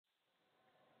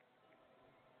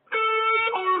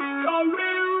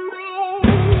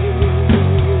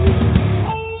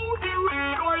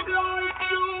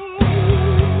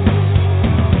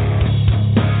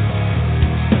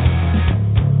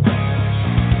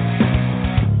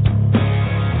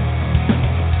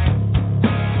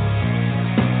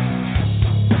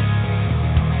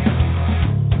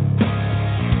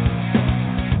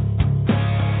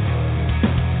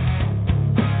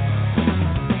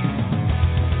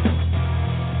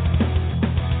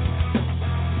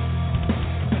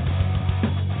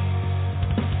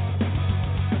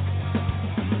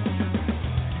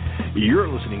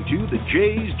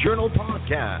Jay's Journal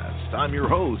Podcast. I'm your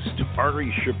host,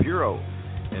 Ari Shapiro,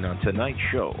 and on tonight's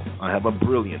show, I have a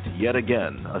brilliant, yet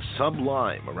again, a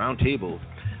sublime roundtable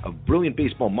of brilliant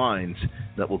baseball minds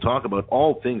that will talk about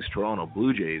all things Toronto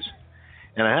Blue Jays.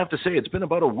 And I have to say, it's been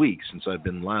about a week since I've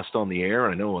been last on the air.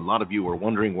 I know a lot of you were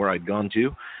wondering where I'd gone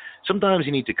to. Sometimes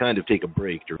you need to kind of take a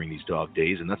break during these dog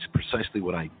days, and that's precisely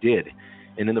what I did.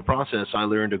 And in the process, I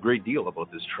learned a great deal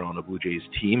about this Toronto Blue Jays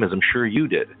team, as I'm sure you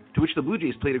did, to which the Blue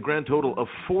Jays played a grand total of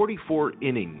 44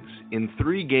 innings in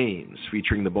 3 games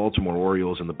featuring the Baltimore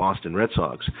Orioles and the Boston Red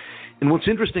Sox. And what's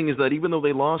interesting is that even though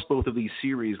they lost both of these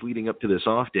series leading up to this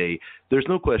off day, there's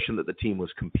no question that the team was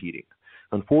competing.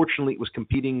 Unfortunately, it was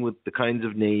competing with the kinds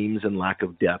of names and lack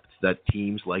of depth that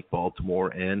teams like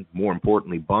Baltimore and, more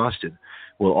importantly, Boston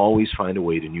will always find a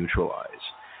way to neutralize.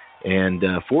 And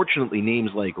fortunately,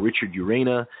 names like Richard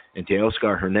Urena and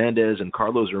Teoscar Hernandez and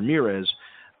Carlos Ramirez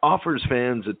offers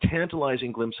fans a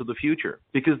tantalizing glimpse of the future.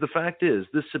 Because the fact is,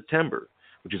 this September,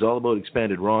 which is all about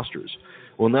expanded rosters,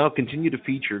 will now continue to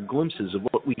feature glimpses of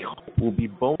what we hope will be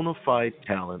bona fide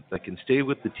talent that can stay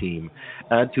with the team,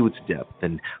 add to its depth,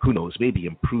 and who knows, maybe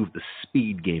improve the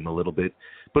speed game a little bit.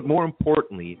 But more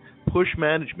importantly, push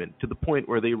management to the point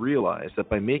where they realize that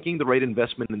by making the right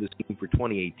investment in this team for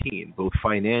 2018, both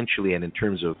financially and in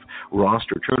terms of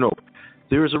roster turnover,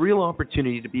 there is a real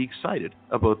opportunity to be excited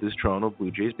about this Toronto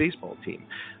Blue Jays baseball team.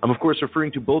 I'm, of course,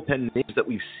 referring to bullpen names that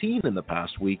we've seen in the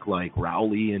past week, like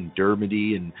Rowley and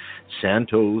Dermody and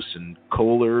Santos and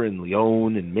Kohler and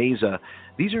Leone and Meza.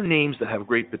 These are names that have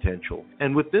great potential.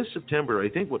 And with this September, I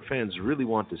think what fans really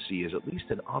want to see is at least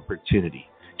an opportunity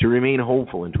to remain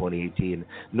hopeful in 2018,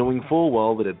 knowing full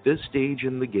well that at this stage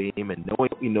in the game and knowing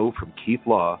what we know from Keith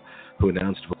Law, who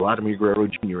announced Vladimir Guerrero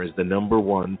Jr. as the number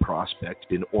 1 prospect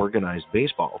in organized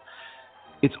baseball,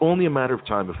 it's only a matter of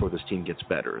time before this team gets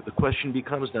better. The question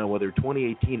becomes now whether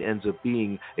 2018 ends up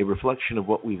being a reflection of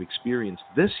what we've experienced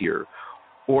this year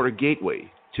or a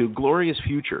gateway to a glorious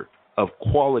future of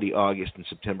quality August and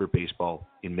September baseball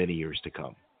in many years to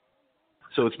come.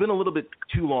 So it's been a little bit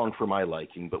too long for my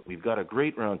liking, but we've got a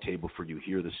great roundtable for you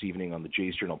here this evening on the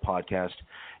Jays Journal Podcast.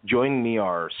 Joining me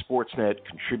are Sportsnet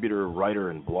contributor,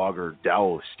 writer, and blogger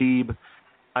Dowell Steeb,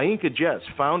 Ainka Jess,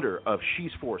 founder of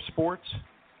She's For Sports,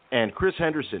 and Chris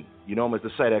Henderson. You know him as the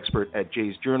site expert at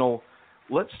Jays Journal.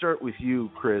 Let's start with you,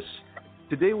 Chris.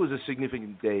 Today was a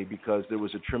significant day because there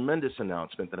was a tremendous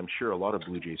announcement that I'm sure a lot of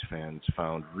Blue Jays fans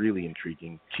found really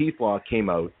intriguing. Keith Law came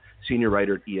out, senior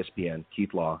writer at ESPN,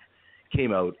 Keith Law,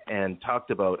 came out and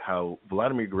talked about how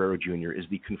Vladimir Guerrero Jr. is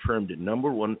the confirmed number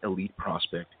 1 elite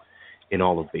prospect in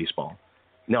all of baseball.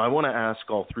 Now, I want to ask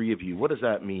all three of you, what does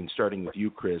that mean, starting with you,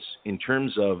 Chris, in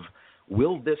terms of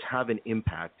will this have an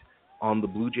impact on the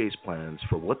Blue Jays' plans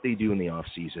for what they do in the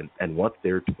offseason and what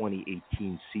their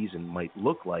 2018 season might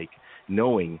look like,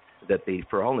 knowing that they,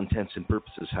 for all intents and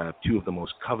purposes, have 2 of the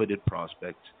most coveted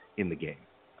prospects in the game?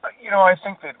 I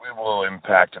think that it will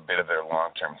impact a bit of their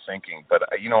long-term thinking. But,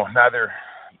 neither,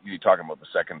 you're talking about the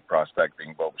second prospect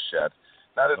being Bo Bichette,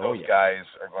 neither of those guys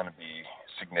are going to be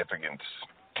significant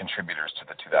contributors to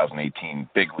the 2018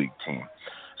 big league team.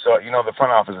 So, the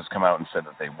front office has come out and said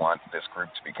that they want this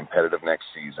group to be competitive next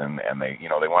season, and they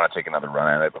want to take another run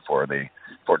at it before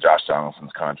Josh Donaldson's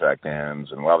contract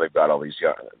ends, and while they've got all these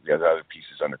other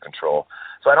pieces under control.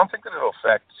 So I don't think that it'll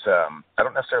affect. I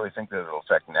don't necessarily think that it'll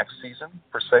affect next season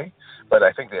per se, but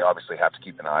I think they obviously have to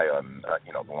keep an eye on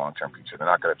the long-term future. They're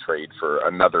not going to trade for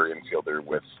another infielder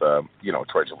with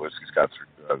Troy Tulowitzki's got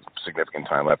significant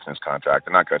time left in his contract.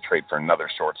 They're not going to trade for another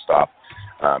shortstop,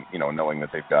 knowing that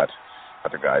they've got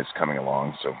other guys coming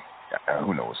along. So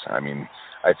who knows? I mean,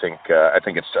 I think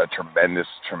it's a tremendous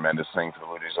thing for the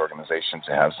Blue Jays organization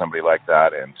to have somebody like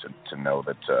that, and to know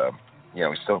that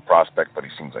he's still a prospect, but he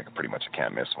seems like pretty much a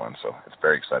can't miss one. So it's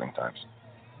very exciting times.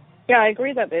 Yeah, I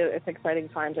agree that it's exciting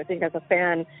times. I think as a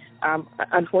fan,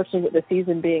 unfortunately with the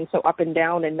season being so up and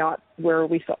down and not where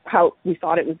how we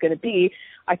thought it was going to be,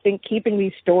 I think keeping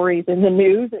these stories in the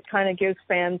news, it kind of gives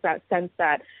fans that sense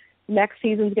that next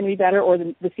season's going to be better, or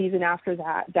the season after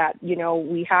that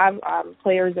we have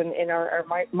players in our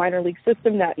minor league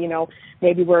system that,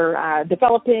 maybe we're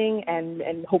developing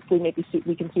and hopefully maybe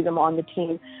we can see them on the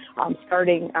team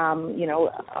starting,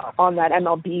 on that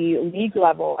MLB league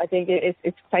level. I think it's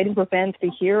exciting for fans to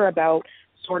hear about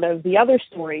sort of the other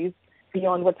stories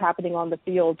beyond what's happening on the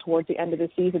field towards the end of the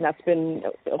season. That's been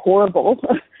horrible.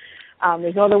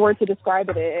 There's no other word to describe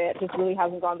it. It just really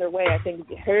hasn't gone their way. I think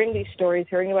hearing these stories,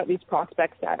 hearing about these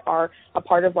prospects that are a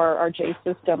part of our Jays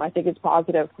system, I think it's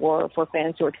positive for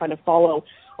fans who are trying to follow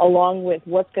along with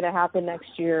what's going to happen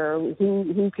next year,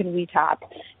 who can we tap,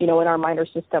 in our minor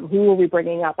system, who are we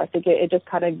bringing up. I think it just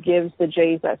kind of gives the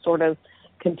Jays that sort of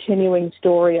continuing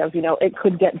story of, it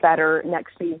could get better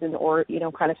next season, or,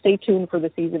 kind of stay tuned for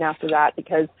the season after that,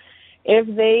 because if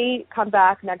they come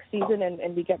back next season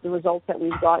and we get the results that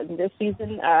we've gotten this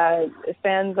season,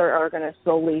 fans are going to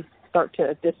slowly start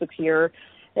to disappear,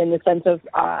 in the sense of,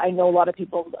 I know a lot of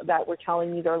people that were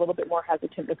telling me they're a little bit more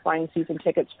hesitant with buying season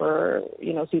tickets for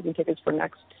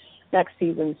next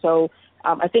season. So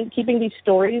I think keeping these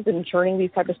stories and churning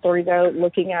these type of stories out,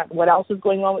 looking at what else is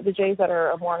going on with the Jays that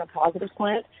are more on a positive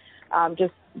slant,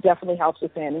 just definitely helps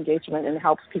with fan engagement and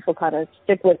helps people kind of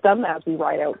stick with them as we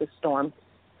ride out this storm.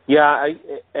 Yeah,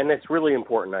 and it's really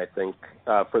important, I think,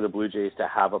 for the Blue Jays to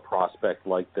have a prospect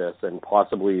like this, and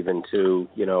possibly even two.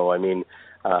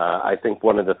 I think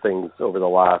one of the things over the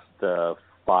last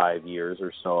 5 years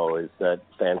or so is that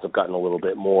fans have gotten a little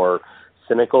bit more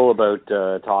cynical about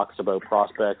talks about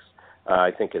prospects.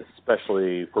 I think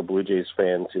especially for Blue Jays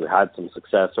fans who had some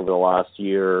success over the last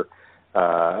year,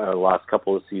 last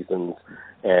couple of seasons,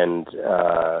 and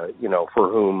for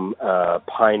whom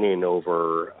pining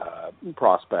over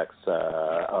prospects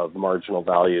of marginal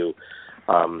value,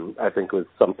 I think was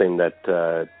something that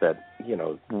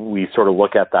we sort of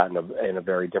look at that in a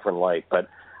very different light. But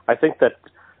I think that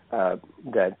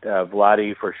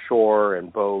Vladdy for sure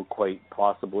and Bo quite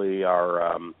possibly are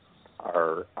a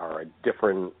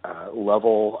different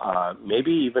level,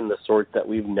 maybe even the sort that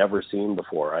we've never seen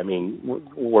before. I mean,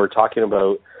 we're talking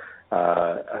about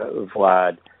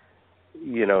Vlad,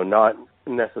 not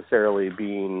necessarily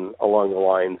being along the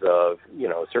lines of,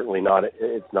 certainly not,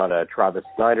 it's not a Travis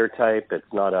Snyder type,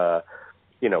 it's not a,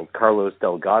 Carlos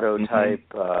Delgado type,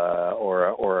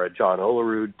 or a John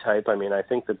Olerud type. I mean, I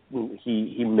think that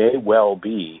he may well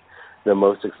be the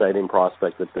most exciting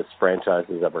prospect that this franchise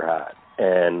has ever had.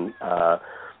 And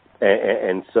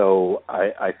so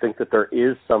I think that there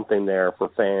is something there for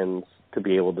fans to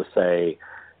be able to say,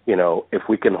 if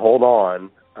we can hold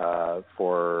on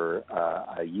for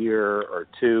a year or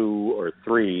two or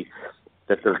three,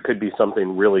 that there could be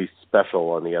something really special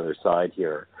on the other side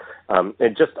here.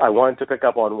 And just, I wanted to pick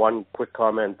up on one quick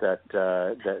comment that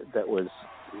was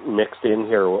mixed in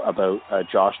here about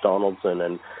Josh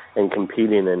Donaldson and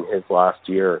competing in his last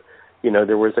year.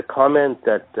 There was a comment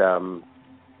that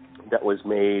was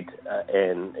made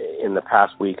in the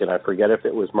past week, and I forget if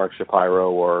it was Mark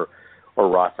Shapiro or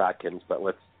Ross Atkins, but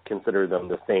let's consider them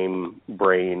the same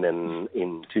brain and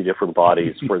in two different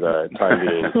bodies for the time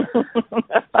being.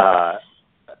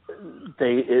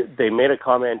 They made a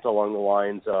comment along the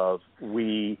lines of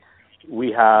we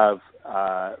have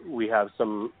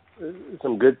some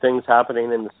good things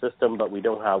happening in the system, but we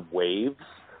don't have waves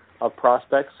of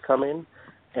prospects coming.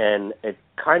 And it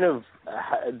kind of,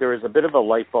 there was a bit of a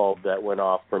light bulb that went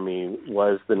off for me,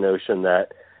 was the notion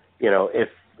that,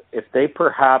 if they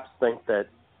perhaps think that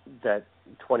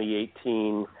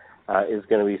 2018 is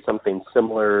going to be something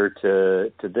similar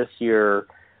to this year,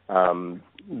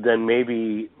 then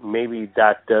maybe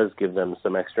that does give them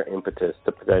some extra impetus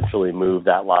to potentially move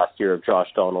that last year of Josh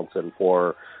Donaldson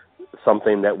for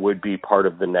something that would be part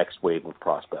of the next wave of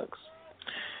prospects.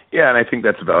 Yeah, and I think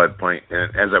that's a valid point.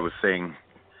 And as I was saying,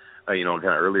 kind of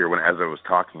earlier, as I was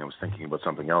talking, I was thinking about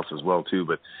something else as well too.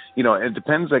 But it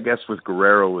depends, I guess, with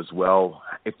Guerrero as well,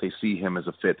 if they see him as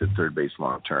a fit at third base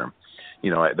long term.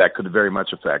 That could very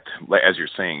much affect, as you're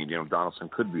saying, Donaldson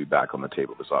could be back on the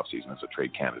table this offseason as a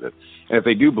trade candidate. And if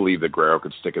they do believe that Guerrero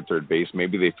could stick at third base,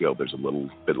 maybe they feel there's a little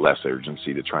bit less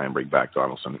urgency to try and bring back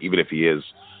Donaldson, even if he is,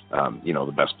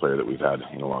 the best player that we've had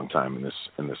in a long time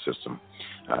in this system.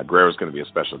 Guerrero's going to be a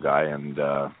special guy, and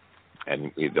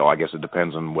I guess it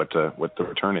depends on what the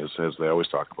return is, as they always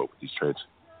talk about with these trades.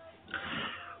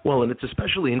 Well, and it's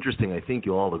especially interesting, I think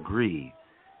you'll all agree,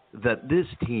 that this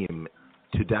team,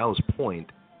 to Dow's point,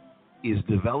 is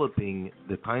developing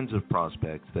the kinds of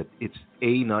prospects that it's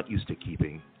A, not used to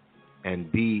keeping, and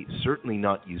B, certainly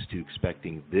not used to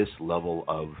expecting this level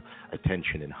of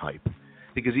attention and hype.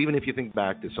 Because even if you think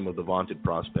back to some of the vaunted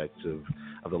prospects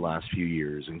of the last few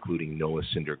years, including Noah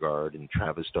Syndergaard and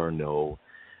Travis d'Arnaud,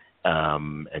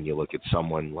 and you look at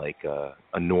someone like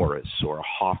a Norris or a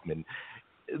Hoffman,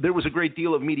 there was a great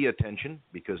deal of media attention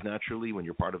because naturally when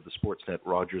you're part of the Sportsnet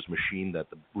Rogers machine that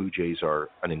the Blue Jays are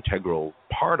an integral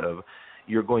part of,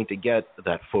 you're going to get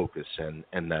that focus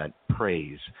and that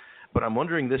praise. But I'm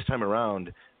wondering this time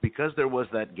around, because there was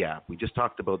that gap, we just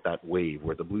talked about that wave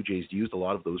where the Blue Jays used a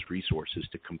lot of those resources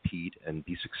to compete and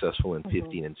be successful in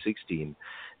 15 and 16.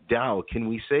 Dow, can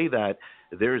we say that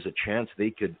there is a chance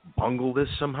they could bungle this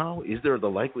somehow? Is there the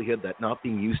likelihood that not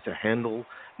being used to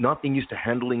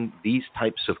handling these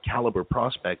types of caliber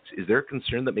prospects, is there a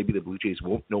concern that maybe the Blue Jays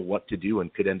won't know what to do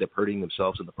and could end up hurting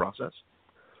themselves in the process?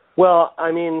 Well,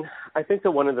 I mean, I think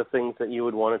that one of the things that you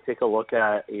would want to take a look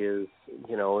at is,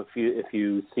 you know, if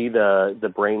you see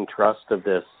the brain trust of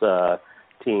this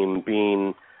team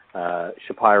being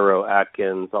Shapiro,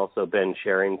 Atkins, also Ben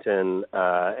Cherington,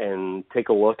 and take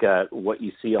a look at what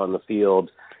you see on the field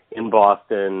in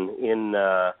Boston, in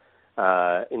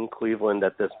Cleveland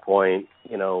at this point.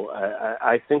 You know,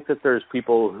 I think that there's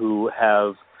people who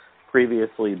have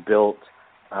previously built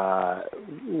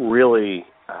really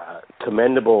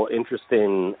commendable,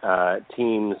 interesting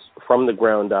teams from the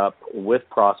ground up with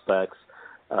prospects.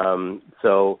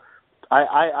 So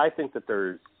I think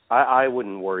that I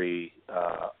wouldn't worry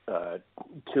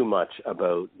too much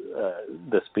about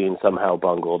this being somehow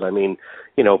bungled. I mean,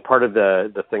 you know, part of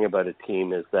the thing about a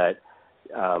team is that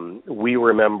we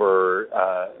remember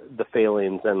the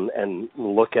failings and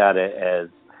look at it as,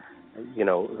 you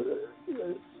know,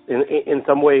 in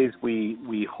some ways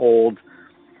we hold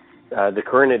the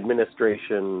current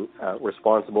administration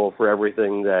responsible for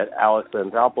everything that Alex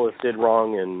Anthopoulos did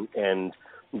wrong and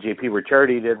J.P.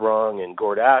 Ricciardi did wrong and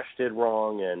Gord Ash did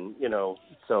wrong, and, you know,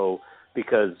 so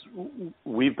because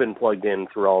we've been plugged in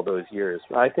through all those years.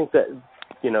 I think that,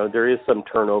 you know, there is some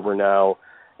turnover now,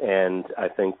 and I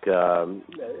think the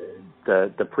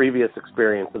previous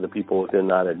experience of the people within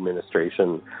that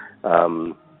administration,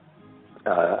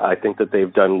 I think that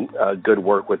they've done good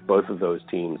work with both of those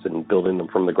teams and building them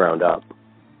from the ground up.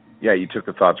 Yeah, you took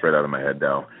the thoughts right out of my head,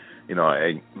 Dow. You know,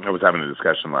 I was having a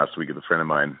discussion last week with a friend of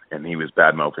mine, and he was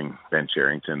bad-mouthing Ben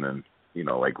Cherington, and, you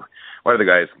know, like, why do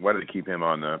they keep him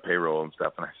on the payroll and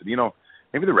stuff? And I said, you know,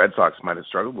 maybe the Red Sox might have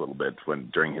struggled a little bit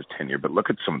during his tenure, but look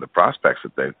at some of the prospects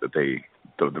that the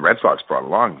Red Sox brought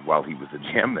along while he was the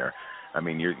GM there. I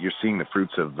mean, you're seeing the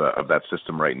fruits of that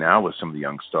system right now with some of the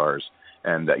young stars.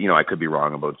 And, you know, I could be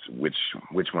wrong about which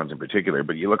ones in particular,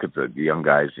 but you look at the young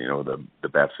guys, you know, the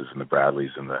Bettses and the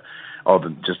Bradleys and the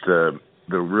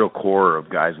real core of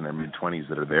guys in their mid-20s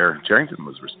that are there. Cherington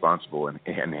was responsible, and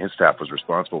his staff was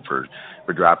responsible for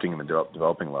drafting and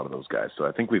developing a lot of those guys. So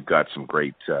I think we've got some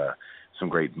great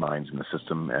minds in the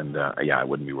system, and, I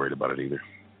wouldn't be worried about it either.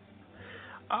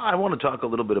 I want to talk a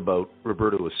little bit about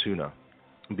Roberto Osuna,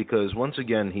 because once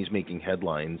again he's making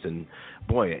headlines, and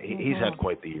boy, he's had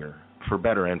quite the year, for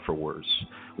better and for worse.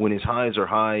 When his highs are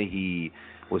high, he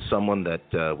was someone that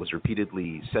was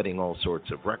repeatedly setting all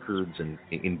sorts of records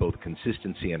in both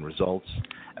consistency and results.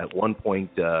 At one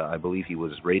point, I believe he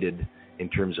was rated in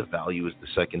terms of value as the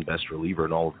second best reliever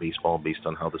in all of baseball based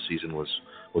on how the season was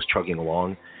chugging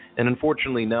along. And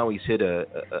unfortunately, now he's hit a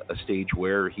stage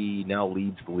where he now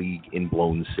leads the league in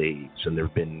blown saves. And there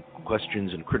have been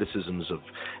questions and criticisms of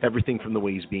everything from the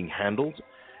way he's being handled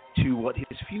to what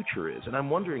his future is. And I'm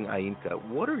wondering, Ainka,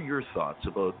 what are your thoughts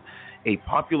about a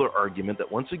popular argument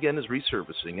that once again is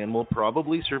resurfacing and will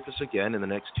probably surface again in the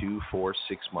next 2, 4,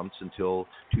 6 months until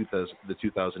the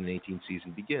 2018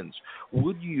 season begins?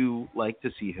 Would you like to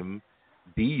see him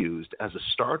be used as a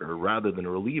starter rather than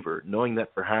a reliever, knowing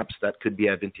that perhaps that could be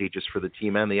advantageous for the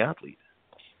team and the athlete?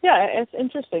 Yeah, it's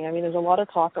interesting. I mean, there's a lot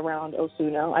of talk around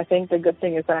Osuna. I think the good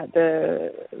thing is that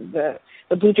the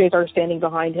Blue Jays are standing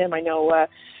behind him. I know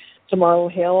Tomorrow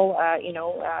Hill,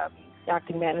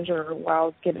 acting manager,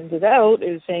 while Gibbons is out,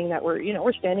 is saying that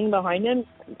we're standing behind him.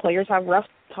 Players have rough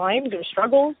times or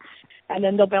struggles, and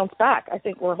then they'll bounce back. I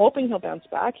think we're hoping he'll bounce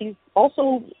back. He's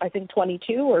also, I think,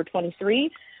 22 or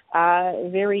 23,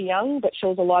 very young, but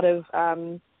shows a lot of.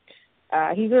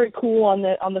 He's very cool on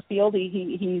the field.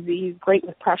 He's great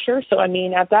with pressure. So I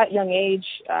mean, at that young age,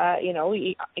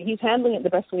 he's handling it the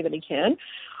best way that he can.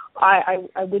 I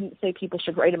wouldn't say people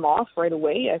should write him off right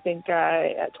away. I think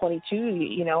at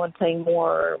 22, and playing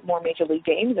more major league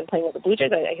games and playing with the Blue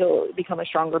Jays, he'll become a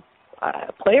stronger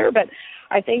player. But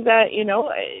I think that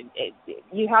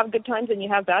you have good times and you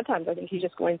have bad times. I think he's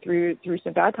just going through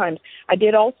some bad times. I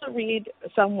did also read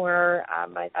somewhere,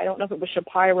 I don't know if it was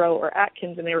Shapiro or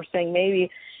Atkins, and they were saying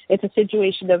maybe it's a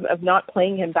situation of not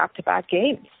playing him back-to-back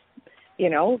games.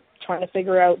 Trying to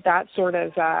figure out that sort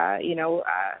of,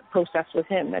 process with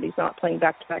him, that he's not playing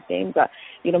back-to-back games.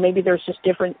 Maybe there's just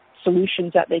different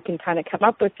solutions that they can kind of come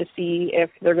up with to see if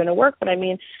they're going to work. But I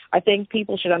mean, I think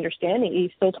people should understand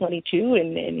he's still 22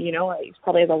 and he's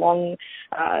probably has a long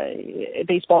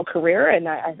baseball career. And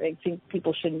I think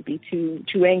people shouldn't be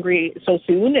too angry so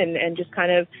soon and just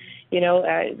kind of,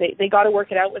 they got to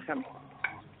work it out with him.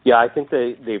 Yeah, I think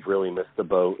they've really missed the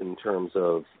boat in terms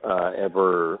of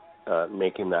ever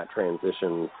making that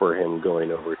transition for him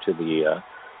going over to be a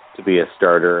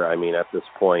starter. I mean, at this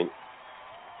point,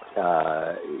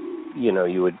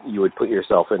 you would put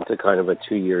yourself into kind of a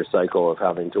 2-year cycle of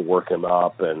having to work him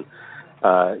up, and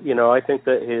I think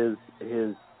that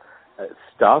his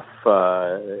stuff,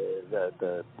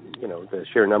 the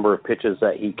sheer number of pitches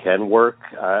that he can work,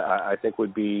 I think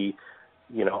would be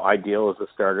ideal as a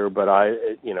starter. But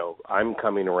I'm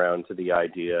coming around to the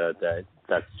idea that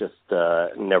that's just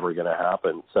never going to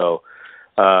happen. So,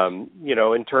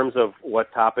 in terms of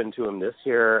what's happened to him this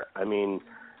year, I mean,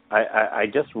 I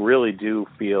just really do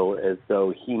feel as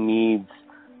though he needs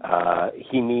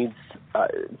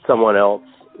someone else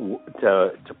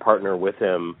to partner with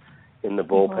him in the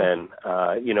bullpen.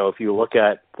 If you look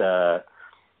at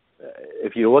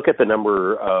the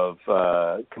number of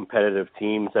competitive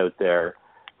teams out there,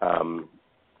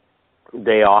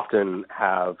 they often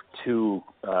have 2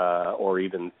 or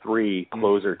even 3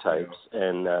 closer types,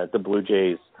 and the Blue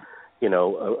Jays,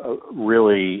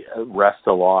 really rest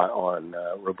a lot on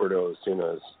Roberto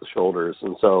Osuna's shoulders.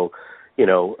 And so, in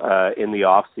the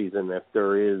off season, if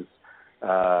there is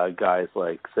guys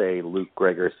like, say, Luke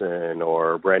Gregerson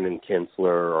or Brandon Kinsler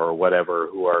or whatever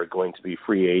who are going to be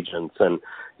free agents, and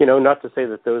not to say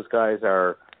that those guys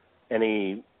are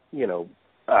any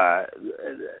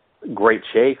great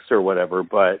shakes or whatever,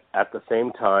 but at the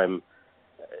same time,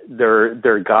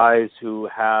 they're guys who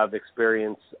have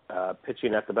experience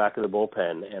pitching at the back of the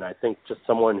bullpen, and I think just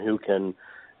someone who can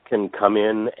come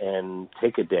in and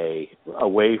take a day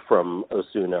away from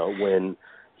Osuna when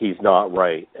he's not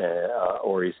right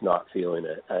or he's not feeling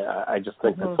it. I just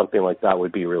think that something like that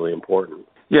would be really important.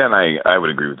 Yeah, and I would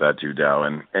agree with that too, Dow.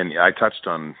 And I touched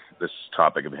on this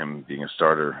topic of him being a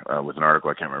starter with an article.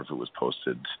 I can't remember if it was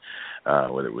posted,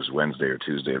 whether it was Wednesday or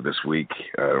Tuesday of this week.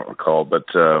 I don't recall. But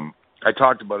I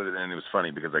talked about it, and it was funny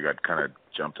because I got kind of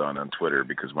jumped on Twitter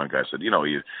because one guy said,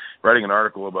 you're writing an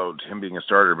article about him being a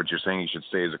starter, but you're saying he should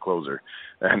stay as a closer,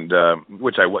 and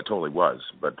which I totally was.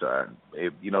 But,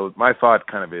 my thought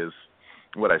kind of is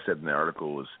what I said in the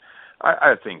article is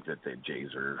I think that the Jays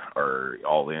are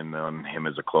all in on him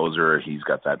as a closer. He's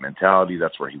got that mentality.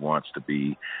 That's where he wants to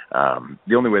be.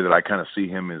 The only way that I kind of see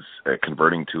him is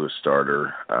converting to a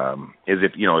starter is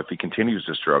if he continues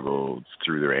to struggle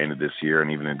through the end of this year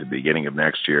and even into the beginning of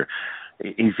next year.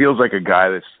 He feels like a guy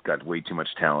that's got way too much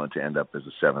talent to end up as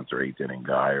a 7th or 8th inning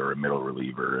guy or a middle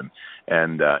reliever.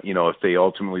 And if they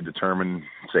ultimately determine,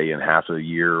 say, in half of the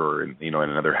year or in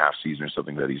another half season or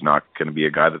something that he's not going to be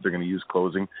a guy that they're going to use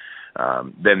closing,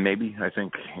 then maybe I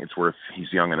think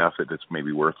he's young enough that it's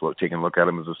maybe worth taking a look at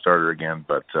him as a starter again.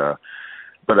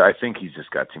 But I think he's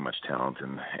just got too much talent.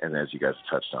 And as you guys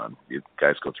touched on,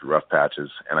 guys go through rough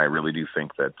patches. And I really do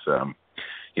think that,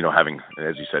 having,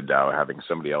 as you said, Dow, having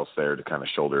somebody else there to kind of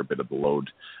shoulder a bit of the load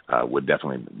would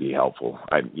definitely be helpful.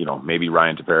 Maybe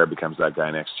Ryan Tepera becomes that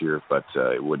guy next year, but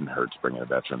it wouldn't hurt to bring in a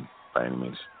veteran by any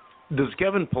means. Does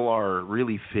Kevin Pillar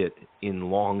really fit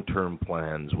in long-term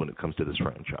plans when it comes to this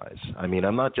franchise? I mean,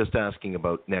 I'm not just asking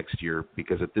about next year,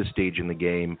 because at this stage in the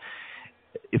game,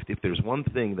 if there's one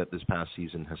thing that this past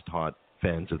season has taught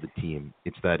fans of the team,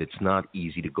 it's that it's not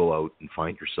easy to go out and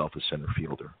find yourself a center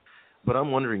fielder. But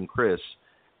I'm wondering, Chris,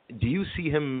 do you see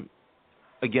him,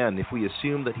 again, if we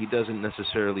assume that he doesn't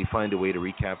necessarily find a way to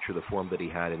recapture the form that he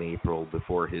had in April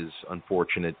before his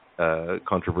unfortunate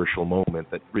controversial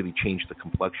moment that really changed the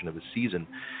complexion of his season,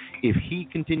 if he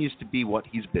continues to be what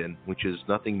he's been, which is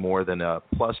nothing more than a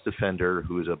plus defender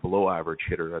who is a below-average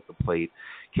hitter at the plate,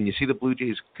 can you see the Blue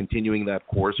Jays continuing that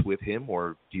course with him,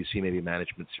 or do you see maybe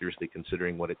management seriously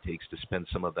considering what it takes to spend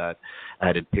some of that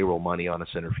added payroll money on a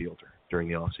center fielder during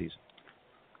the offseason?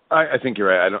 I think you're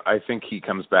right. I think he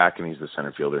comes back and he's the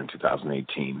center fielder in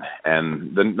 2018.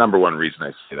 And the number one reason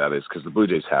I say that is because the Blue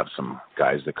Jays have some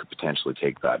guys that could potentially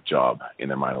take that job in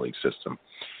their minor league system.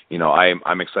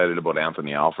 I'm excited about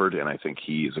Anthony Alford, and I think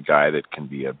he is a guy that can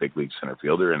be a big league center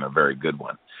fielder and a very good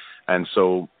one. And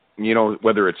so,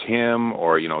 whether it's him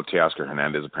or, Teoscar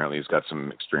Hernandez, apparently he's got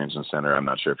some experience in center. I'm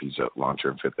not sure if he's a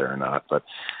long-term fit there or not. But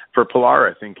for Pillar,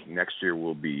 I think next year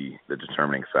will be the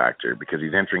determining factor because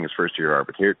he's entering his first year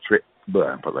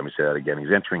but let me say that again.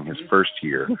 He's entering his first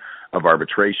year of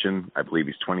arbitration. I believe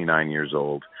he's 29 years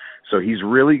old. So he's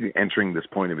really entering this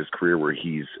point of his career where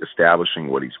he's establishing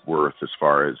what he's worth as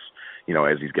far as,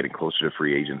 as he's getting closer to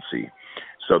free agency.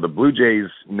 So the Blue Jays,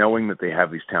 knowing that they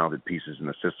have these talented pieces in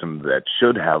the system that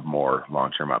should have more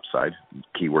long-term upside,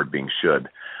 keyword being should,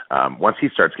 once he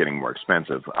starts getting more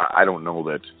expensive, I don't know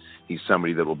that he's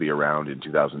somebody that will be around in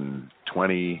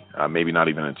 2020, maybe not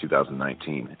even in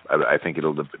 2019. I think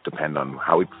it'll depend on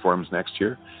how he performs next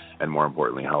year, and more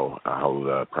importantly, how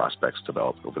the prospects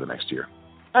develop over the next year.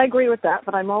 I agree with that,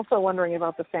 but I'm also wondering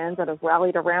about the fans that have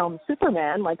rallied around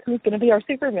Superman. Like, who's going to be our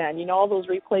Superman? You know, all those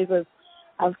replays of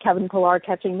Kevin Pillar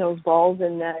catching those balls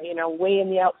and, way in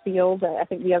the outfield. I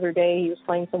think the other day he was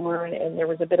playing somewhere and there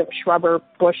was a bit of a shrub or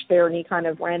bush there and he kind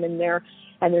of ran in there,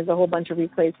 and there's a whole bunch of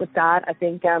replays with that. I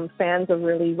think fans have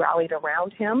really rallied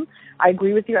around him. I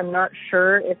agree with you. I'm not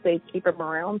sure if they keep him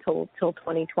around till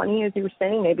 2020, as you were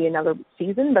saying, maybe another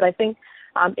season, but I think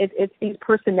it's these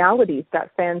personalities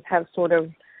that fans have sort of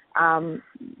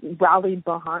rallied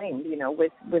behind,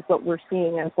 with what we're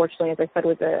seeing. Unfortunately, as I said,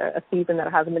 with a season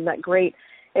that hasn't been that great,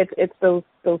 it's those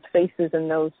faces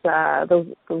and those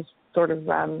sort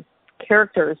of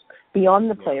characters beyond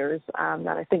the players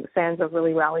that I think fans have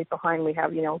really rallied behind. We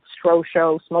have, Stro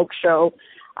Show, Smoke Show.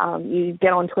 You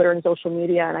get on Twitter and social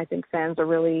media, and I think fans are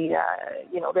really,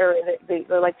 they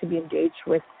like to be engaged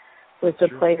with the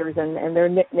players and their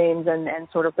nicknames and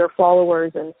sort of their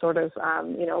followers and sort of,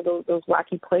 those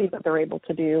wacky plays that they're able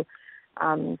to do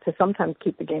to sometimes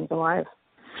keep the games alive.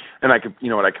 And I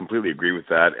completely agree with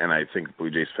that. And I think Blue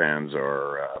Jays fans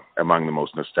are among the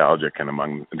most nostalgic and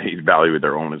they value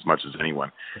their own as much as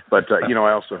anyone. But,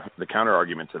 I also, the counter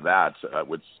argument to that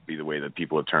would be the way that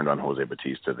people have turned on Jose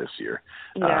Bautista this year.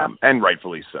 Yeah. And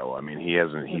rightfully so. I mean,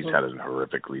 he's had a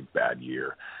horrifically bad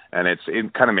year. And it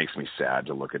kind of makes me sad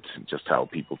to look at just how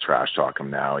people trash talk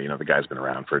him now. The guy's been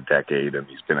around for a decade and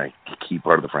he's been a key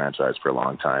part of the franchise for a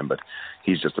long time, but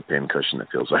he's just a pincushion, it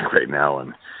feels like right now,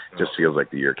 and just feels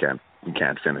like the year can't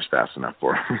finish fast enough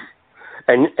for him.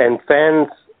 And fans,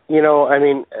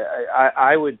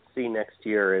 I would see next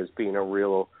year as being a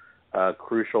real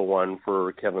crucial one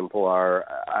for Kevin Pillar.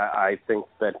 I think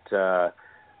that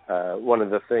one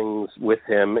of the things with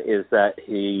him is that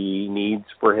he needs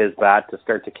for his bat to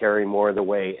start to carry more of the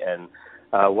weight. And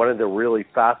one of the really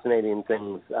fascinating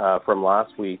things from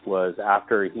last week was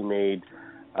after he made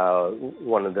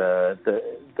one of the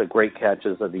great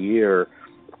catches of the year,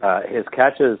 his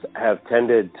catches have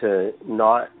tended to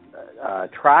not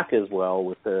track as well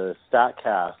with the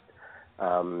StatCast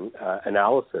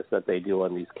analysis that they do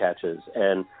on these catches.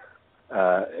 And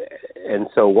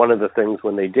so one of the things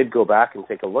when they did go back and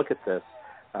take a look at this,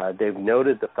 they've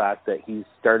noted the fact that he's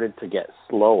started to get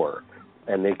slower,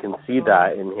 and they can see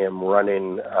that in him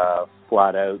running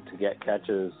flat out to get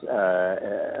catches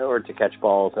or to catch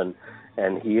balls,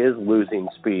 and he is losing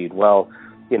speed. Well,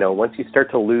 once you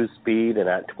start to lose speed, and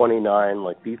at 29,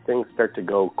 like, these things start to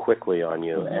go quickly on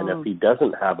you. Mm-hmm. And if he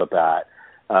doesn't have a bat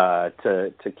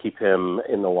to keep him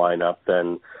in the lineup,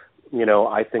 then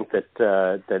I think that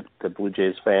the Blue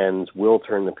Jays fans will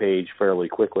turn the page fairly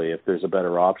quickly if there's a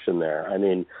better option there. I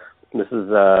mean, this is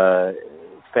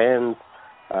fans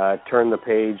turn the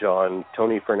page on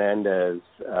Tony Fernandez,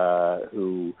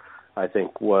 who I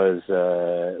think was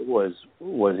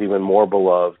even more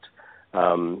beloved.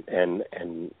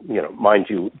 And mind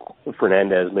you,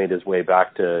 Fernandez made his way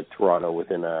back to Toronto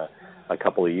within a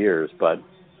couple of years, but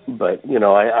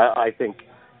I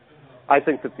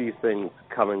think that these things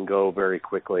come and go very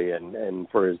quickly, and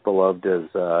for as beloved as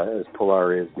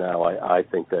Pillar is now, I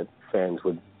think that fans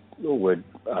would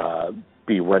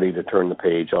be ready to turn the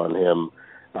page on him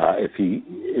if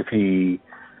he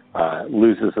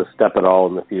loses a step at all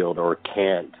in the field or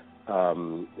can't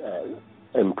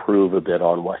improve a bit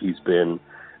on what he's been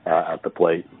at the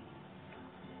plate.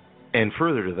 And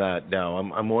further to that, now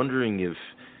I'm wondering if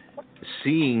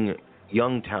seeing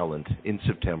young talent in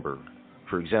September,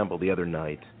 for example, the other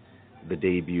night, the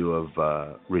debut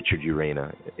of Richard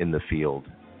Urena in the field,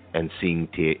 and seeing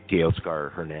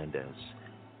Teoscar Hernandez,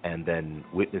 and then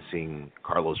witnessing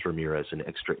Carlos Ramirez in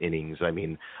extra innings. I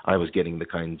mean, I was getting the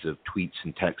kinds of tweets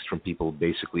and texts from people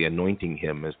basically anointing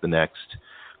him as the next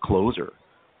closer.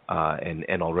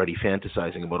 And already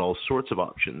fantasizing about all sorts of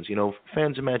options.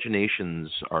 Fans' imaginations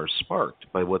are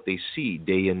sparked by what they see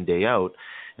day in, day out.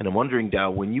 And I'm wondering,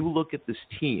 Dow, when you look at this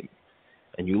team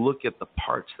and you look at the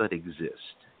parts that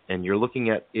exist and you're looking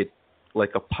at it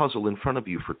like a puzzle in front of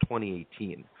you for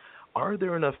 2018, are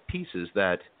there enough pieces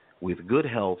that, with good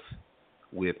health,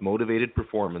 with motivated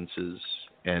performances,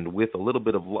 and with a little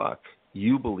bit of luck,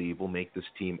 you believe will make this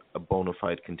team a bona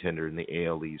fide contender in the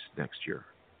AL East next year?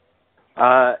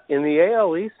 In the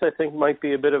AL East, I think might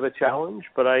be a bit of a challenge,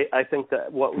 but I think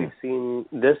that what we've seen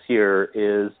this year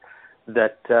is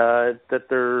that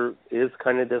there is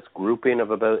kind of this grouping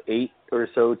of about 8 or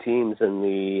so teams in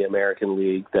the American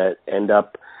League that end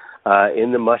up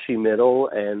in the mushy middle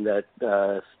and that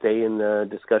stay in the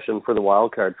discussion for the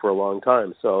wild card for a long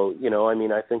time. So,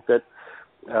 I think that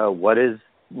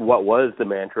what was the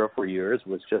mantra for years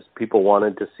was just people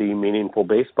wanted to see meaningful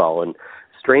baseball. And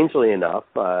strangely enough,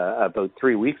 about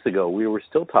 3 weeks ago, we were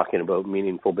still talking about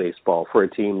meaningful baseball for a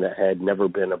team that had never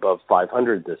been above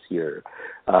 500 this year.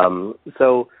 I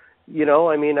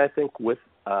think with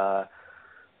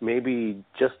maybe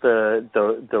just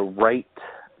the right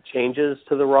changes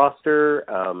to the roster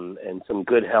and some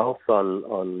good health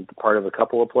on the part of a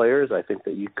couple of players, I think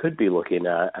that you could be looking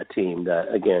at a team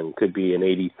that, again, could be an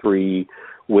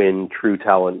 83-win true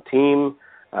talent team,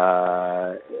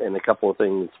 and a couple of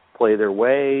things play their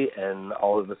way, and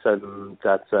all of a sudden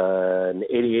that's an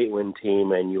 88-win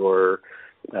team, and you're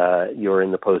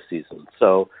in the postseason.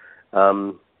 So,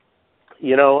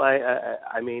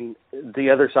 the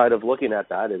other side of looking at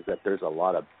that is that there's a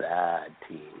lot of bad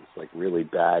teams, like really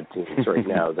bad teams right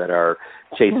now that are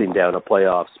chasing down a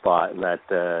playoff spot, and that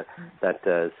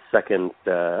second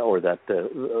or that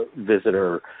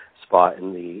visitor spot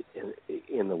in the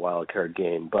wild card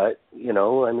game. But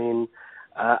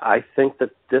I think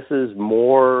that this is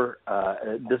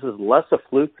less a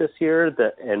fluke this year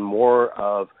and more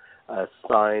of a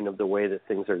sign of the way that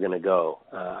things are going to go.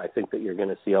 I think that you're going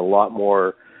to see a lot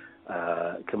more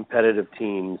competitive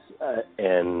teams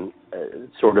and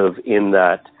sort of in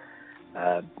that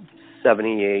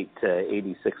 78 to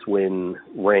 86 win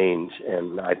range.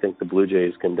 And I think the Blue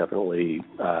Jays can definitely,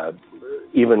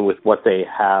 even with what they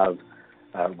have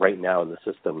right now in the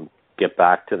system, get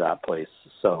back to that place.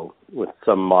 So with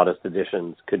some modest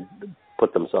additions could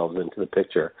put themselves into the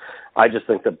picture. I just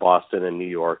think that Boston and New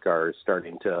York are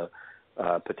starting to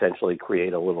potentially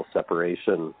create a little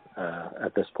separation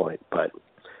at this point. But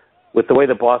with the way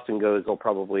that Boston goes, they'll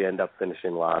probably end up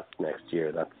finishing last next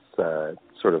year. That's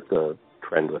sort of the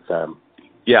trend with them.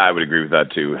 Yeah, I would agree with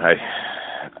that too.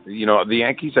 The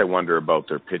Yankees, I wonder about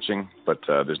their pitching, but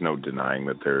there's no denying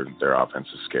that their offense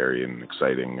is scary and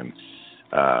exciting. And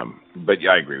but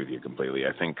yeah, I agree with you completely.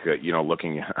 I think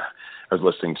I was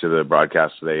listening to the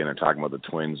broadcast today, and they're talking about the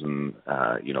Twins and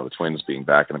the Twins being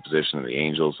back in a position of the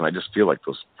Angels, and I just feel like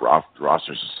those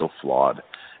rosters are so flawed.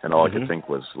 And all I could think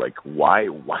was, like, why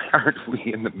aren't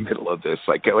we in the middle of this?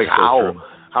 Like how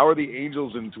are the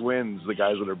Angels and Twins the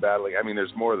guys that are battling? I mean,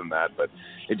 there's more than that, but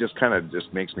it just kind of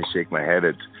just makes me shake my head.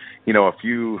 It's,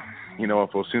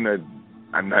 if Osuna,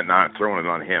 I'm not throwing it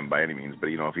on him by any means, but,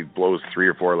 if he blows 3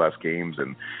 or 4 less games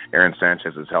and Aaron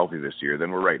Sanchez is healthy this year, then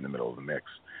we're right in the middle of the mix.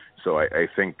 So I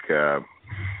think I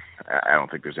don't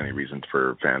think there's any reason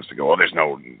for fans to go, there's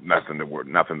nothing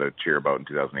to cheer about in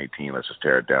 2018. Let's just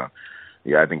tear it down.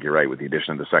 Yeah, I think you're right with the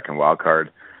addition of the second wild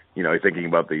card. Thinking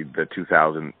about the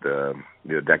 2000, the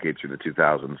decade through the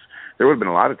 2000s, there would have been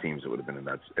a lot of teams that would have been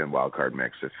in wild card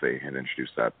mix if they had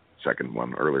introduced that second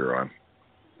one earlier on.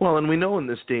 Well, and we know in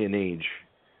this day and age,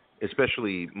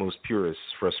 especially most purists,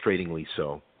 frustratingly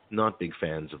so, not big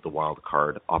fans of the wild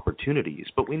card opportunities,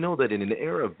 but we know that in an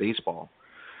era of baseball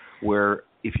where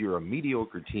if you're a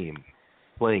mediocre team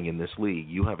playing in this league,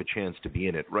 you have a chance to be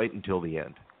in it right until the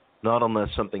end. Not unless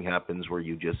something happens where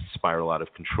you just spiral out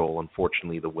of control,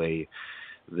 unfortunately, the way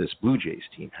this Blue Jays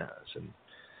team has. And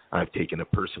I've taken a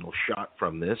personal shot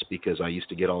from this because I used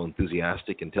to get all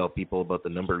enthusiastic and tell people about the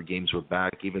number of games we're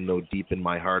back, even though deep in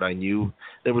my heart I knew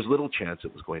there was little chance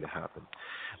it was going to happen.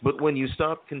 But when you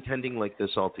stop contending like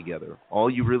this altogether,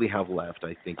 all you really have left,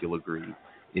 I think you'll agree,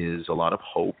 is a lot of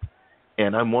hope.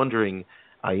 And I'm wondering,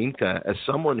 Ainka, as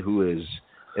someone who is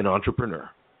an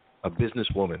entrepreneur, a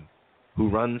businesswoman, who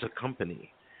runs a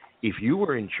company, if you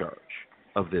were in charge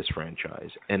of this franchise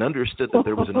and understood that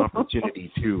there was an opportunity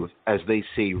to, as they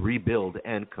say, rebuild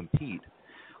and compete,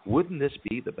 wouldn't this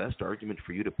be the best argument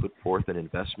for you to put forth an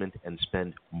investment and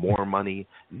spend more money,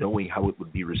 knowing how it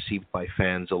would be received by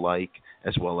fans alike,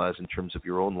 as well as in terms of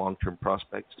your own long-term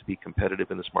prospects to be competitive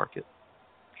in this market?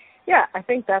 Yeah, I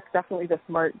think that's definitely the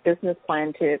smart business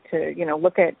plan to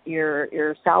look at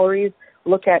your salaries,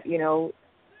 look at,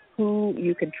 who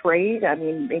you could trade. I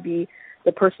mean, maybe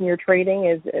the person you're trading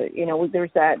is, there's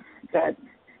that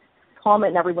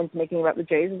comment everyone's making about the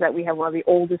Jays is that we have one of the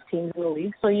oldest teams in the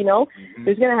league. So,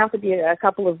 there's going to have to be a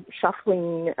couple of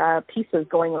shuffling pieces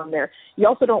going on there. You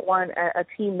also don't want a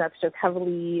team that's just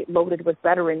heavily loaded with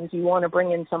veterans. You want to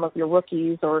bring in some of your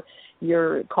rookies or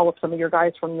call up some of your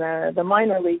guys from the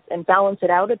minor leagues and balance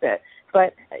it out a bit.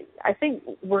 But I think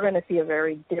we're going to see a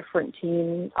very different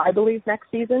team, I believe, next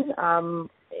season.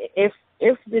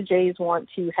 If the Jays want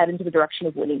to head into the direction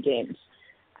of winning games,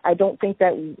 I don't think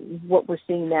that what we're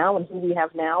seeing now and who we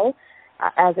have now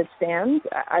as it stands,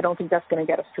 I don't think that's going to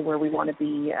get us to where we want to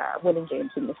be winning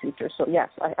games in the future. So yes,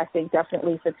 I think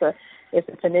definitely if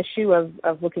it's an issue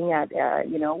of looking at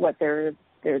what their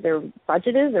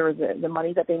budget is or the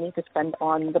money that they need to spend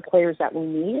on the players that we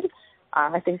need,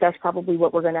 I think that's probably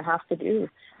what we're going to have to do.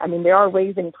 I mean, they are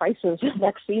raising prices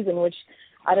next season, which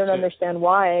I don't understand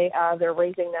why they're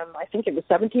raising them. I think it was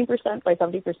 17% by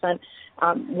 70%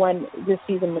 when this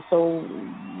season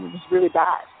was really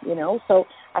bad, So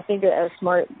I think a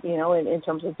smart, in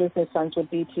terms of business sense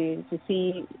would be to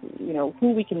see,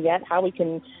 who we can get, how we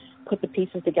can put the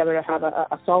pieces together to have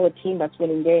a solid team that's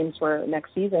winning games for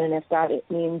next season. And if that it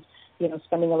means,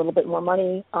 spending a little bit more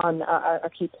money on a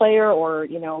key player or,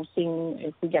 seeing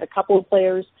if we get a couple of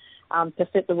players to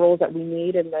fit the roles that we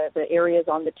need in the areas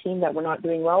on the team that we're not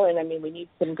doing well in. I mean, we need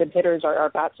some good hitters. Our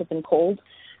bats have been cold.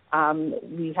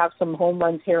 We have some home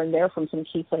runs here and there from some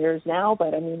key players now,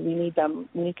 but I mean, we need them.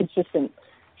 We need consistent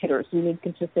hitters. We need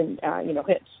consistent,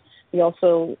 hits. We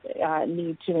also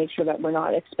need to make sure that we're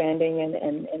not expanding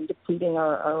and depleting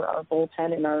our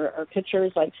bullpen and our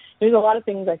pitchers. Like, there's a lot of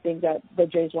things I think that the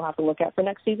Jays will have to look at for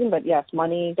next season. But yes,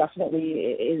 money definitely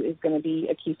is going to be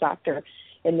a key factor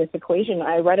in this equation.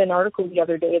 I read an article the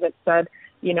other day that said,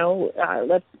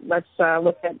 let's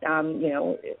look at,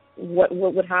 what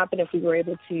would happen if we were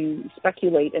able to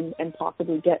speculate and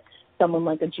possibly get someone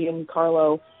like a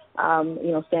Giancarlo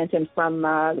Stanton from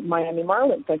Miami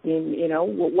Marlins. I mean,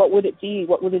 what would it be?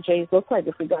 What would the Jays look like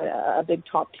if we got a big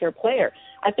top-tier player?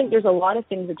 I think there's a lot of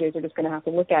things the Jays are just going to have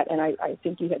to look at, and I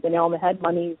think you hit the nail on the head.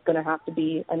 Money is going to have to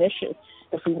be an issue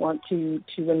if we want to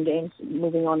win games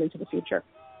moving on into the future.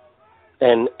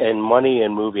 And money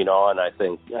and moving on, I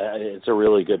think it's a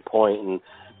really good point.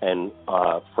 And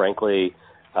frankly,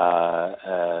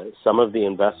 some of the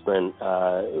investment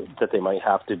that they might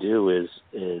have to do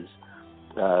is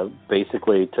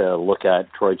basically to look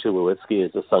at Troy Tulowitzki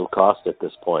as a sunk cost at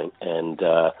this point, and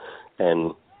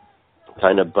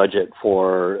kind of budget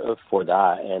for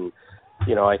that. And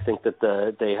I think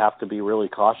that they have to be really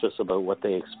cautious about what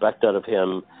they expect out of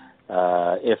him,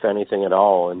 if anything at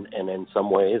all. And in some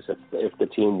ways, if the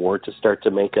team were to start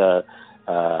to make a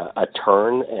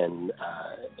turn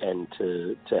and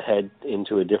to head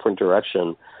into a different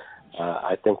direction,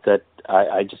 I think that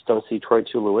I just don't see Troy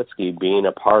Tulowitzki being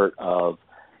a part of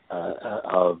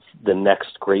the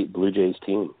next great Blue Jays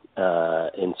team,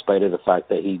 in spite of the fact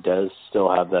that he does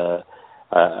still have a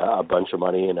bunch of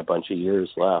money and a bunch of years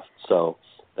left. So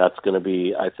that's going to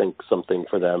be, I think, something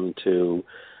for them to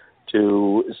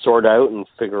sort out and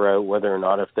figure out whether or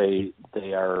not if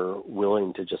they are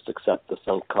willing to just accept the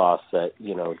sunk costs that,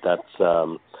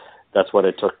 that's what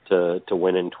it took to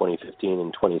win in 2015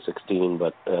 and 2016,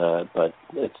 but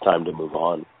it's time to move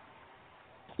on.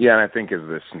 Yeah, and I think as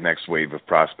this next wave of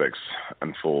prospects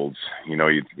unfolds,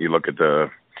 you look at the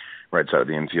right side of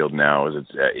the infield now, as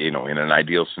it's in an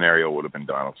ideal scenario it would have been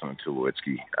Donaldson and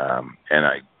Tulowitzki,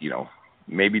 and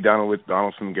maybe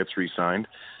Donaldson gets re-signed.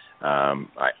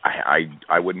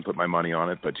 I wouldn't put my money on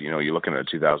it, but you're looking at a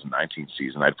 2019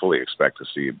 season, I'd fully expect to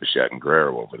see Bichette and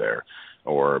Guerrero over there,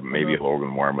 or maybe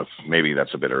Logan Warmoth. Maybe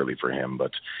that's a bit early for him,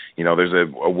 but there's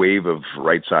a wave of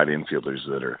right side infielders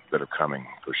that are coming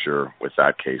for sure with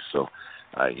that case. So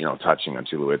touching on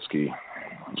Tulowitzki,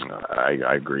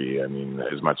 I agree. I mean,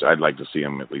 as much I'd like to see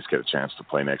him at least get a chance to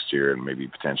play next year and maybe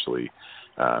potentially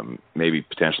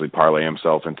parlay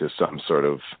himself into some sort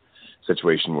of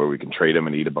situation where we can trade him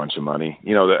and eat a bunch of money.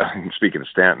 Speaking of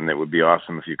Stanton, it would be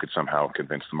awesome if you could somehow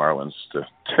convince the Marlins to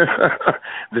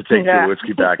take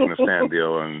Tulowitzki back in the Stanton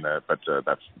deal. But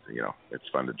that's it's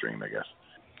fun to dream, I guess.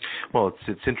 Well,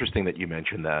 it's interesting that you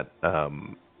mentioned that.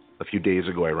 A few days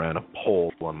ago, I ran a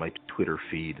poll on my Twitter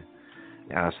feed,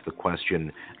 asked the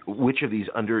question: which of these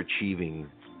underachieving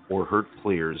or hurt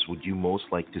players would you most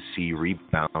like to see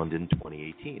rebound in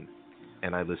 2018?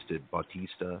 And I listed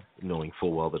Bautista, knowing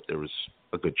full well that there was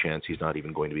a good chance he's not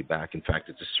even going to be back. In fact,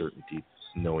 it's a certainty,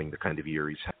 knowing the kind of year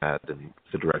he's had and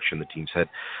the direction the team's had.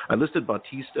 I listed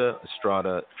Bautista,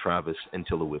 Estrada, Travis, and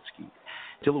Tulowitzki.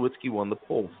 Tulowitzki won the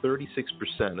poll.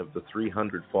 36% of the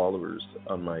 300 followers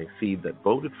on my feed that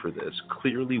voted for this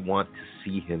clearly want to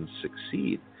see him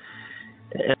succeed.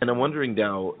 And I'm wondering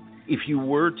now, if you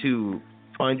were to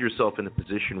find yourself in a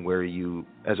position where you,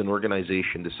 as an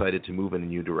organization, decided to move in a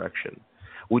new direction,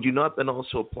 would you not then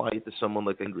also apply it to someone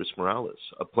like Andres Morales,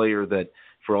 a player that,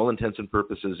 for all intents and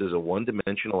purposes, is a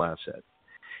one-dimensional asset?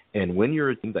 And when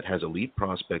you're a team that has elite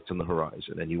prospects on the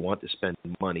horizon and you want to spend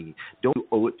money, don't you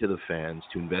owe it to the fans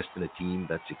to invest in a team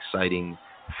that's exciting,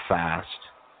 fast,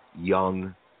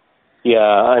 young? Yeah,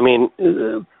 I mean,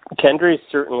 Kendry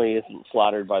certainly isn't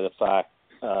flattered by the fact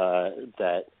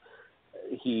that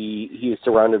he is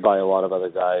surrounded by a lot of other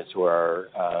guys who are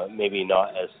maybe not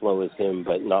as slow as him,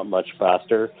 but not much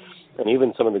faster. And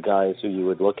even some of the guys who you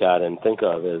would look at and think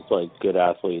of as like good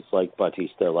athletes, like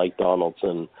Bautista, like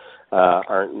Donaldson,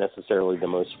 aren't necessarily the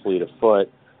most fleet of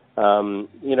foot. Kendrys,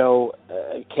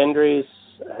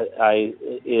 I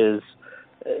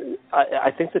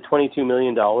think the $22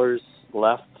 million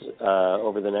left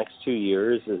over the next 2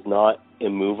 years is not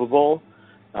immovable.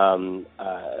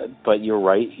 But you're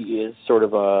right, he is sort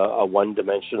of a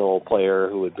one-dimensional player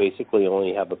who would basically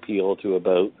only have appeal to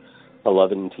about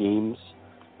 11 teams.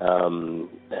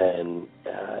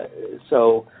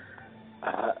 So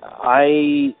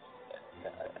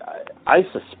I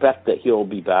suspect that he'll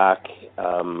be back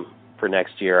for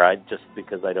next year. Just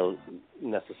because I don't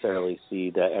necessarily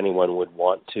see that anyone would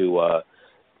want to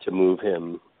move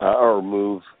him or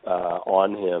move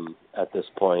on him at this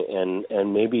point.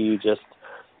 And maybe you just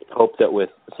hope that with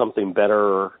something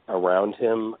better around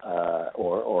him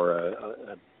or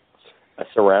a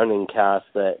surrounding cast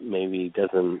that maybe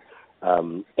doesn't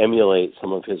emulate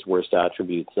some of his worst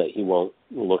attributes, that he won't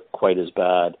look quite as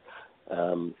bad.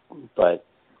 But,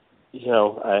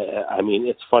 I mean,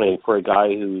 it's funny for a guy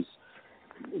who's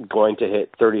going to hit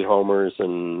 30 homers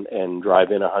and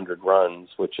drive in 100 runs,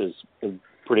 which is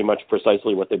pretty much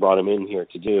precisely what they brought him in here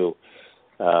to do.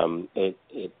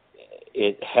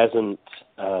 It hasn't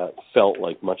felt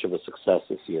like much of a success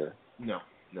this year. No.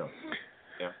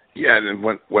 Yeah, and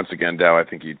once again, Dow, I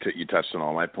think you touched on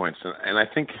all my points, and I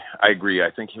think I agree. I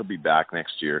think he'll be back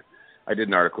next year. I did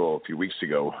an article a few weeks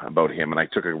ago about him, and I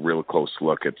took a real close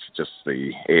look at just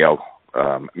the AL,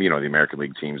 the American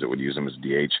League teams that would use him as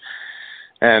DH.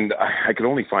 And I could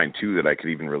only find two that I could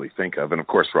even really think of. And, of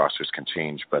course, rosters can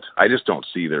change, but I just don't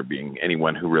see there being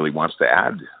anyone who really wants to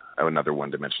add another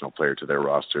one-dimensional player to their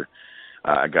roster,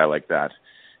 a guy like that.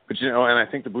 But, and I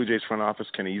think the Blue Jays front office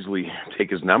can easily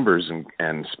take his numbers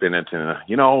and spin it in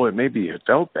it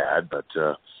felt bad, but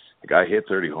the guy hit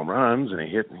 30 home runs and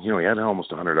he had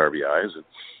almost 100 RBIs. And,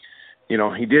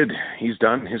 he's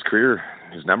done his career.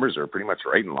 His numbers are pretty much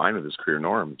right in line with his career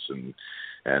norms.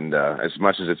 And as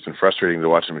much as it's been frustrating to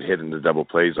watch him hit into double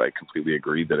plays, I completely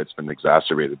agree that it's been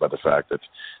exacerbated by the fact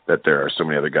that there are so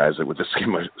many other guys that with a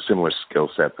similar skill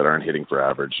set that aren't hitting for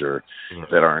average or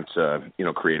that aren't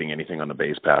creating anything on the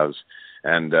base paths.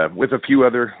 And with a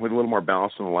little more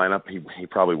balance in the lineup, he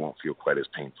probably won't feel quite as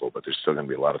painful. But there's still going to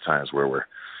be a lot of times where we're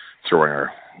throwing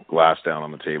our glass down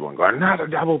on the table and going, "Another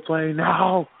double play,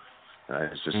 no!"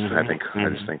 It's just I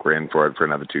just think we're in for it for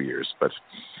another 2 years, but.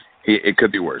 It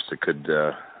could be worse. It could,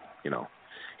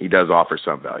 he does offer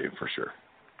some value for sure.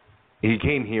 He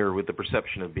came here with the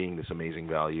perception of being this amazing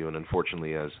value, and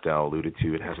unfortunately, as Dow alluded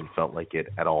to, it hasn't felt like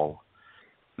it at all.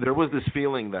 There was this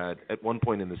feeling that at one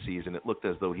point in the season, it looked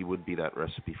as though he would be that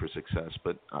recipe for success,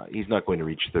 but he's not going to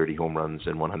reach 30 home runs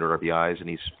and 100 RBIs, and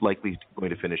he's likely going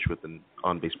to finish with an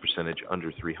on-base percentage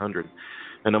under 300.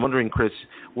 And I'm wondering, Chris,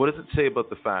 what does it say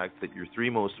about the fact that your three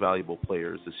most valuable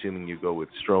players, assuming you go with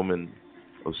Stroman,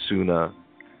 Osuna,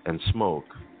 and Smoke,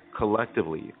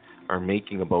 collectively are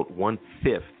making about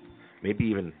 1/5, maybe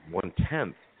even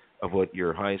 1/10 of what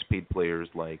your highest-paid players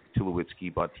like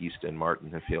Tulowitzki, Bautista, and Martin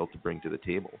have failed to bring to the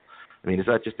table? I mean, is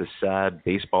that just a sad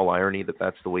baseball irony that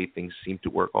that's the way things seem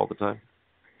to work all the time?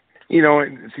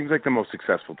 It seems like the most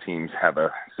successful teams have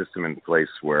a system in place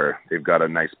where they've got a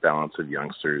nice balance of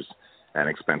youngsters and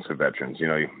expensive veterans.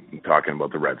 You're talking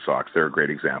about the Red Sox, they're a great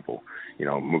example.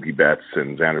 Mookie Betts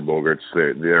and Xander Bogaerts,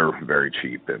 they're very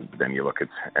cheap. And then you look at,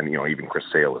 even Chris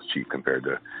Sale is cheap compared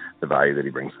to the value that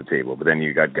he brings to the table. But then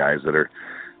you got guys that are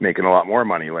making a lot more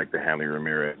money, like the Hanley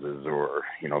Ramirez's or,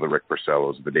 the Rick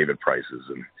Porcellos, the David Prices,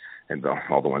 and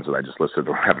all the ones that I just listed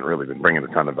haven't really been bringing a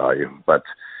ton of value. But,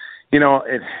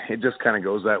 it just kind of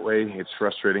goes that way. It's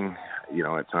frustrating,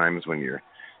 at times when you're,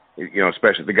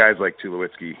 especially the guys like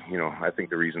Tulowitzki, I think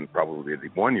the reason probably they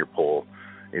won your poll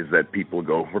is that people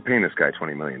go, we're paying this guy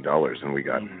 $20 million and we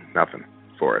got nothing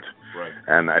for it. Right.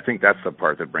 And I think that's the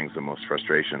part that brings the most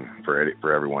frustration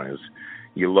for everyone is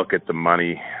you look at the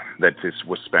money that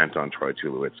was spent on Troy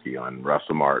Tulowitzki, on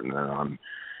Russell Martin, and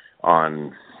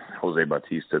on Jose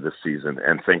Bautista this season,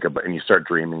 and and you start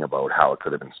dreaming about how it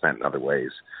could have been spent in other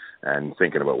ways and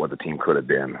thinking about what the team could have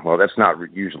been. Well, that's not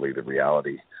usually the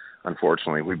reality.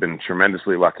 Unfortunately, we've been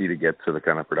tremendously lucky to get to the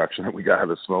kind of production that we got out of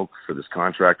the Smoke for this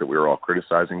contract that we were all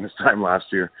criticizing this time last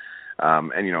year.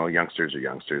 And, youngsters are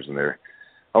youngsters, and they're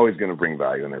always going to bring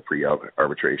value in their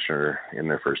pre-arbitration or in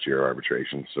their first year of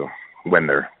arbitration. So when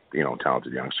they're,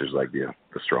 talented youngsters like the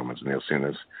Stromans and the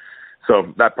Osunas.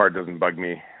 So that part doesn't bug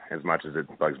me as much as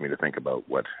it bugs me to think about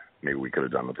what maybe we could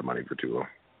have done with the money for Tulo.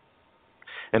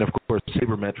 And, of course,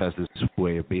 Sabermetrics has this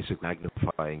way of basically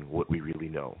magnifying what we really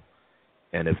know.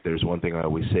 And if there's one thing I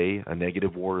always say, a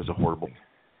negative war is a horrible thing.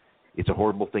 It's a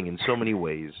horrible thing in so many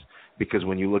ways, because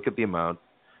when you look at the amount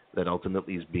that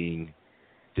ultimately is being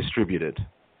distributed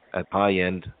at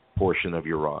high-end portion of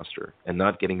your roster and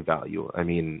not getting value. I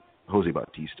mean, Jose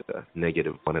Bautista,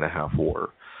 -1.5 WAR.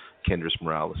 Kendrys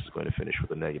Morales is going to finish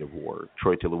with a negative WAR.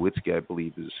 Troy Tulowitzki, I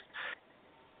believe, is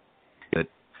that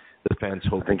the fans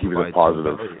hope. I think he was a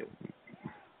positive.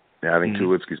 Yeah, I think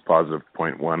Tulowitzki's positive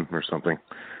 0.1 or something.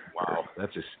 Wow, that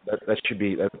should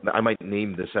be. I might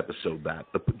name this episode that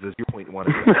the 0.1.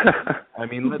 I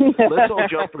mean, let's all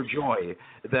jump for joy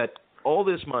that all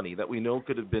this money that we know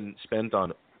could have been spent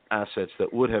on assets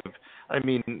that would have, I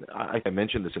mean, I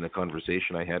mentioned this in a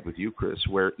conversation I had with you, Chris,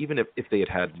 where even if they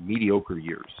had mediocre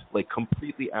years, like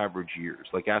completely average years,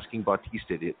 like asking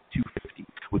Bautista to hit 250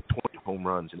 with 20 home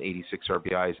runs and 86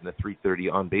 RBIs and a 330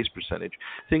 on-base percentage,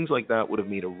 things like that would have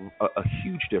made a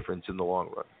huge difference in the long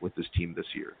run with this team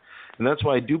this year. And that's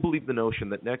why I do believe the notion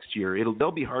that next year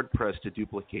they'll be hard-pressed to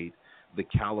duplicate the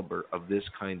caliber of this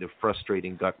kind of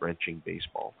frustrating, gut-wrenching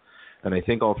baseball. And I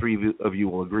think all three of you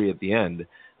will agree at the end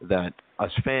that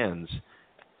us fans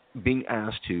being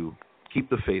asked to keep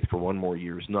the faith for one more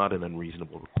year is not an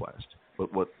unreasonable request.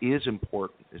 But what is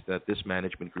important is that this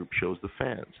management group shows the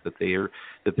fans that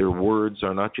their words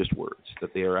are not just words,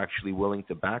 that they are actually willing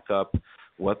to back up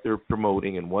what they're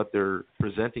promoting and what they're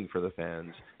presenting for the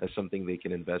fans as something they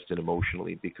can invest in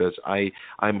emotionally. Because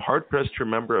I'm hard-pressed to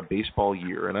remember a baseball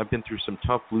year, and I've been through some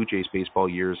tough Blue Jays baseball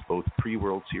years, both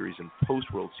pre-World Series and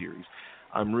post-World Series.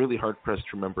 I'm really hard-pressed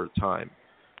to remember a time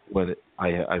when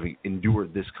I've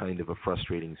endured this kind of a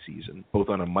frustrating season, both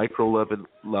on a micro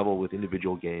level with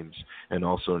individual games and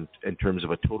also in terms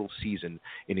of a total season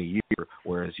in a year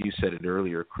where, as you said it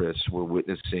earlier, Chris, we're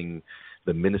witnessing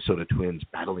the Minnesota Twins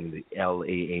battling the L.A.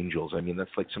 Angels. I mean,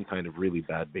 that's like some kind of really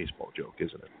bad baseball joke,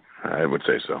 isn't it? I would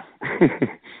say so.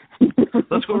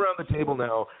 Let's go around the table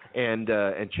now and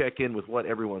check in with what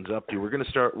everyone's up to. We're going to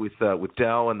start with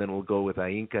Dal, and then we'll go with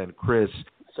Ainka and Chris.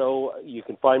 So you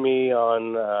can find me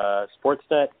on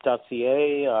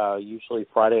sportsnet.ca, usually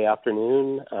Friday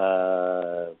afternoon,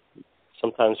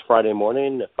 sometimes Friday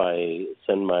morning if I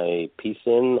send my piece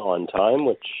in on time,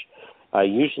 which I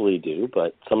usually do,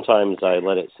 but sometimes I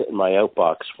let it sit in my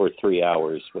outbox for 3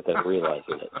 hours without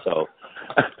realizing it. So,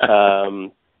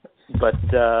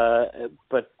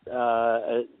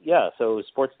 so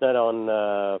Sportsnet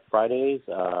on Fridays.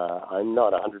 I'm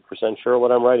not 100% sure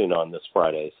what I'm writing on this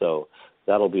Friday, so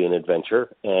that'll be an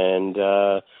adventure. And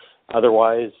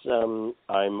otherwise, I'm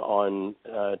on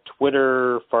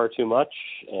Twitter far too much.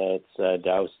 It's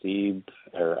Dow Steeb,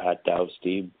 or at Dow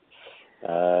Steeb.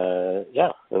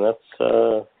 And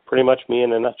that's pretty much me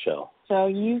in a nutshell. So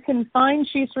you can find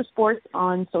She's for Sports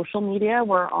on social media.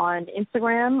 We're on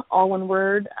Instagram, all one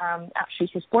word, at She's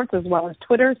for Sports, as well as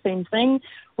Twitter, same thing.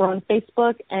 We're on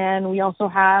Facebook, and we also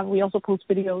post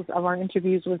videos of our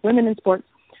interviews with women in sports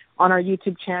on our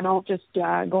YouTube channel. Just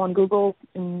go on Google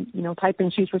and type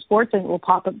in She's for Sports, and it will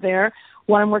pop up there.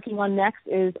 What I'm working on next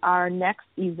is our next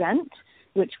event,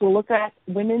 which will look at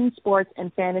women's sports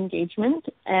and fan engagement,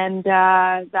 and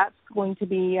that's going to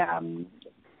be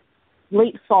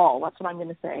late fall. That's what I'm going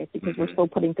to say, because we're still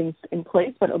putting things in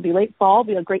place, but it'll be late fall.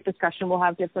 It'll be a great discussion. We'll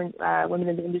have different women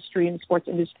in the industry and the sports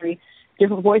industry,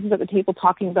 different voices at the table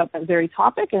talking about that very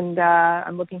topic, and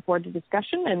I'm looking forward to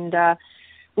discussion, and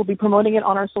we'll be promoting it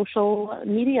on our social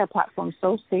media platforms.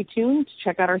 So stay tuned,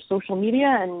 check out our social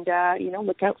media, and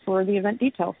look out for the event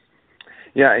details.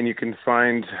 Yeah, and you can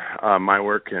find my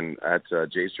work at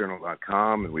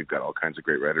jaysjournal.com, and we've got all kinds of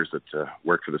great writers that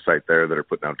work for the site there that are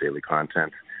putting out daily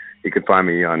content. You can find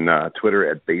me on Twitter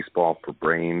at Baseball for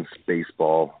Brains,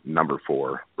 baseball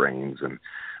 4 Brains, and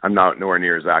I'm not nowhere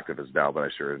near as active as Dal, but I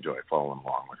sure enjoy following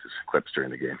along with his clips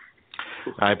during the game.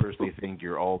 I personally think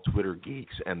you're all Twitter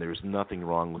geeks, and there's nothing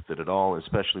wrong with it at all,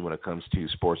 especially when it comes to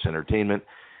sports entertainment.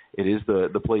 It is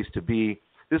the place to be.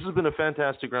 This has been a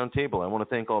fantastic roundtable. I want to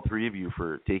thank all three of you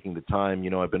for taking the time.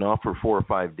 I've been off for 4 or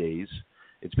 5 days.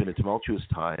 It's been a tumultuous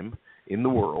time in the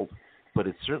world, but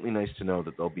it's certainly nice to know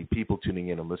that there'll be people tuning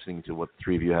in and listening to what the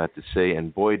three of you had to say.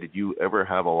 And boy, did you ever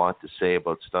have a lot to say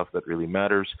about stuff that really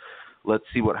matters. Let's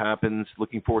see what happens.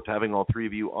 Looking forward to having all three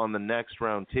of you on the next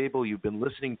roundtable. You've been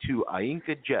listening to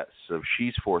Ainka Jess of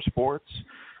She's for Sports,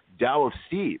 Dow of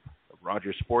Steve of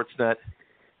Rogers Sportsnet,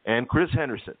 and Chris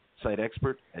Henderson, site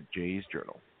expert at Jays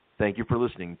Journal. Thank you for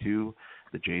listening to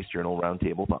the Jays Journal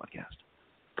Roundtable Podcast.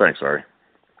 Thanks, Ari.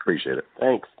 Appreciate it.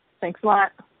 Thanks. Thanks a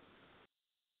lot.